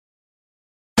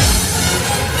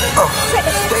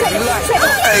They be like,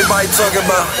 everybody talking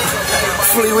about,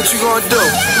 Flea, what you gonna do?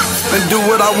 And do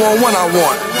what I want when I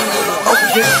want.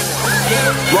 Okay.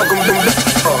 Welcome to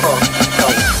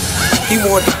He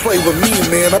wanted to play with me,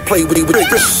 man. I played with him.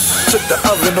 Took the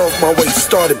oven off my waist,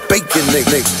 started baking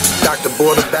niggas. Doctor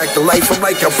brought it back to life. I'm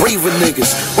like, I'm braving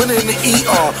niggas. Went in the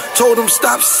ER, told him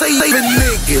stop saving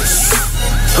niggas.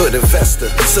 Hood investor,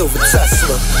 silver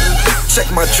Tesla. Check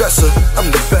my dresser,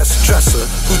 I'm the best dresser.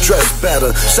 Who dress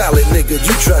better? Salad nigga,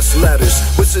 you dress letters.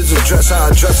 Which is a dress, how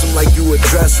I dress them like you a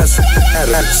dress. That's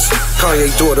editors.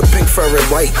 Kanye daughter, pink fur and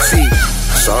white tee.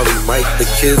 Sorry Mike, the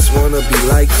kids wanna be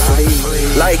like me.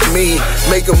 Like me,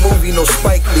 make a movie, no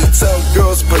Spike Lee. Tell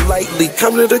girls politely,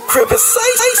 come to the crib and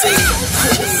say.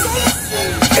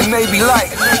 And they be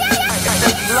like,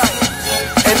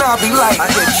 and I be like,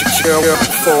 I hit your girl,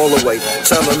 fall away.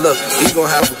 Tell her, look, he gon'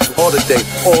 have all the day,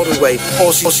 all the way.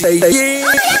 All she say, yeah.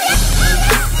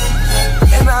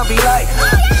 And I be like,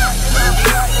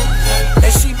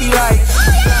 and she be like,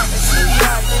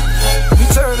 we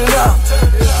turn it up.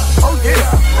 Oh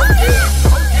yeah.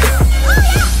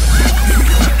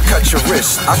 Cut your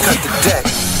wrist, I cut the deck.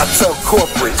 I tell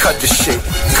corporate, cut the shit,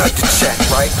 cut the check,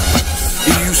 right?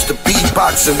 You used to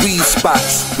beatbox and weed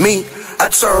spots. Me, I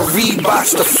turn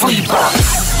Reeboks to flea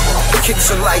box.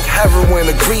 Kicks are like heroin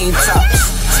or green tops.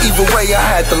 Either way, I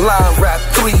had the line rap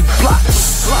 3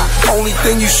 blocks. Only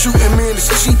thing you shooting, man, is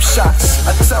cheap shots.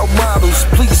 I tell models,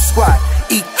 please squat,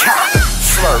 eat cock,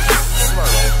 slurp.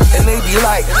 And they be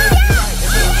like,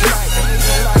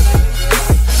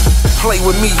 play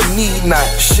with me, you need not.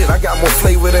 Shit, I got more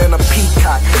flavor than a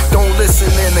peacock. Don't listen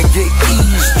in and get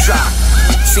eavesdrop.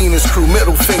 Seen his crew,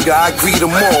 middle finger, I greet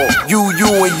them all. You,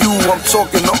 and you, I'm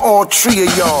talking to all 3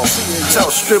 of y'all. Tell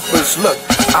strippers, look,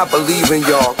 I believe in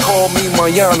y'all. Call me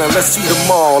Mariana, let's see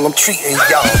them all. I'm treating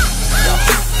y'all.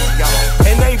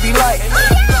 And they be like,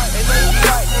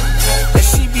 and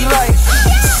she be like,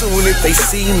 soon if they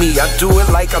see me, I do it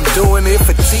like I'm doing it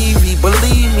for TV.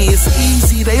 Believe me, it's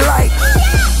easy, they like.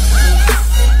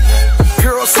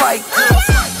 Girls like,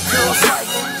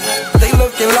 they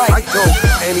looking like. I go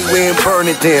anywhere and burn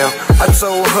it down. I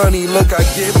told honey, look, I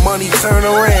get money, turn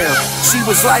around. She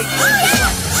was like,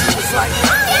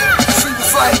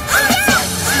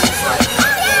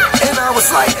 and I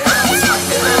was like,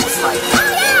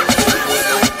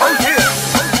 oh yeah.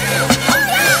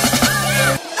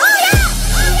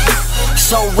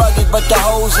 So rugged, but the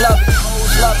hoes love it.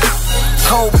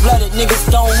 Cold-blooded, niggas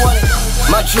don't want it.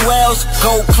 My Juelz,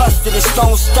 gold clustered and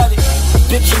stone studded.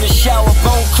 Bitch in the shower,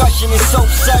 bone crushing and soap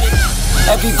sudded.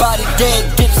 Everybody dead,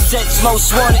 Dipset's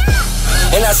most wanted.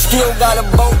 And I still got a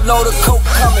boatload of coke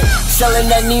coming. Selling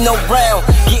that Nino Brown,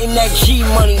 getting that G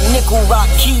money. Nickel rock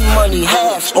key money,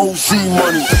 half OZ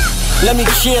money. Let me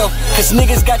chill, cause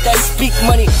niggas got that speak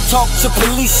money. Talk to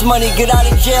police money, get out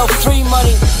of jail free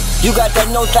money. You got that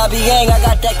nota bien, I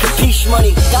got that capiche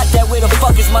money. Got that where the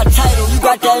fuck is my title, you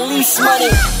got that lease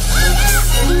money.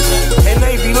 And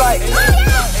they be like,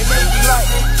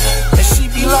 and she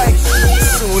be like,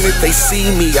 soon if they see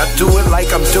me, I do it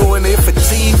like I'm doing it for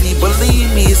TV.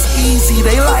 Believe me, it's easy,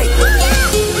 they like.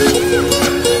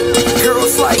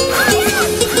 Girls like,